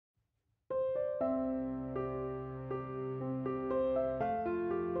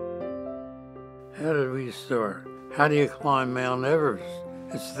How did we start? How do you climb Mount Everest?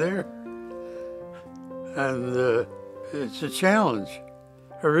 It's there. And it's a challenge.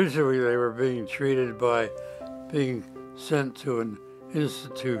 Originally, they were being treated by being sent to an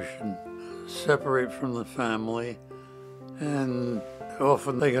institution, separate from the family, and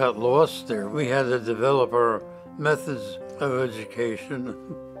often they got lost there. We had to develop our methods of education.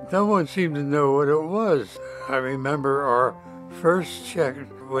 No one seemed to know what it was. I remember our first check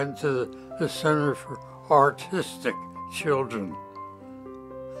went to the Center for Autistic Children.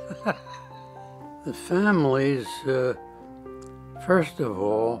 The families, first of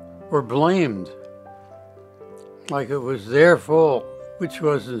all, were blamed, like it was their fault, which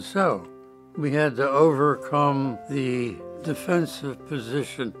wasn't so. We had to overcome the defensive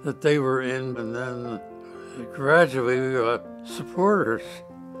position that they were in, and then gradually we got supporters.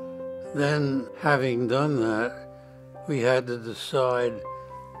 Then, having done that, we had to decide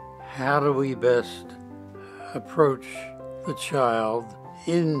how do we best approach the child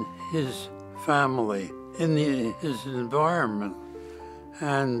in his family, in his environment.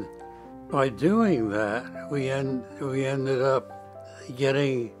 And by doing that, we ended up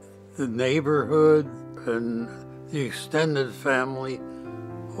getting the neighborhood and the extended family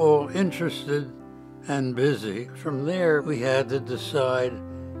all interested and busy. From there, we had to decide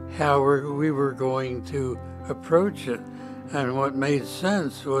how we were going to approach it. And what made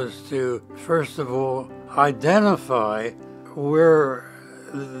sense was to, first of all, identify where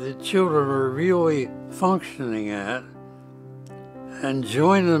the children were really functioning at and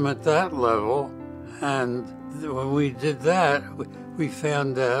join them at that level. And when we did that, we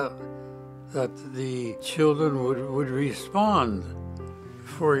found out that the children would respond.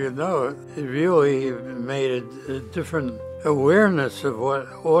 Before you know it, it really made a different awareness of what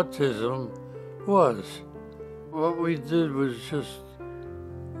autism was. What we did was just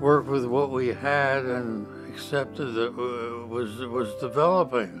work with what we had and accepted that was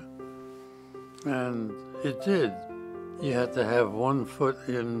developing. And it did. You had to have one foot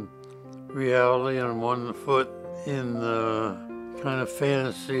in reality and one foot in kind of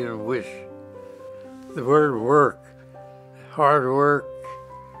fantasy and wish. The word work, hard work,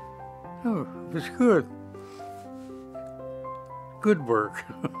 oh, it was good. Good work.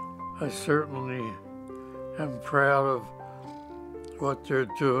 I certainly am proud of what they're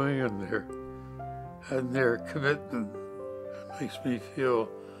doing and their commitment. It makes me feel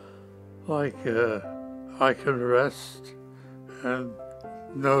like I can rest and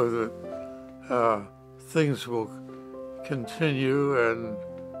know that things will continue and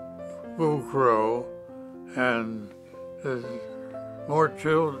will grow, and more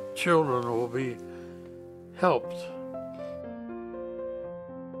children will be helped.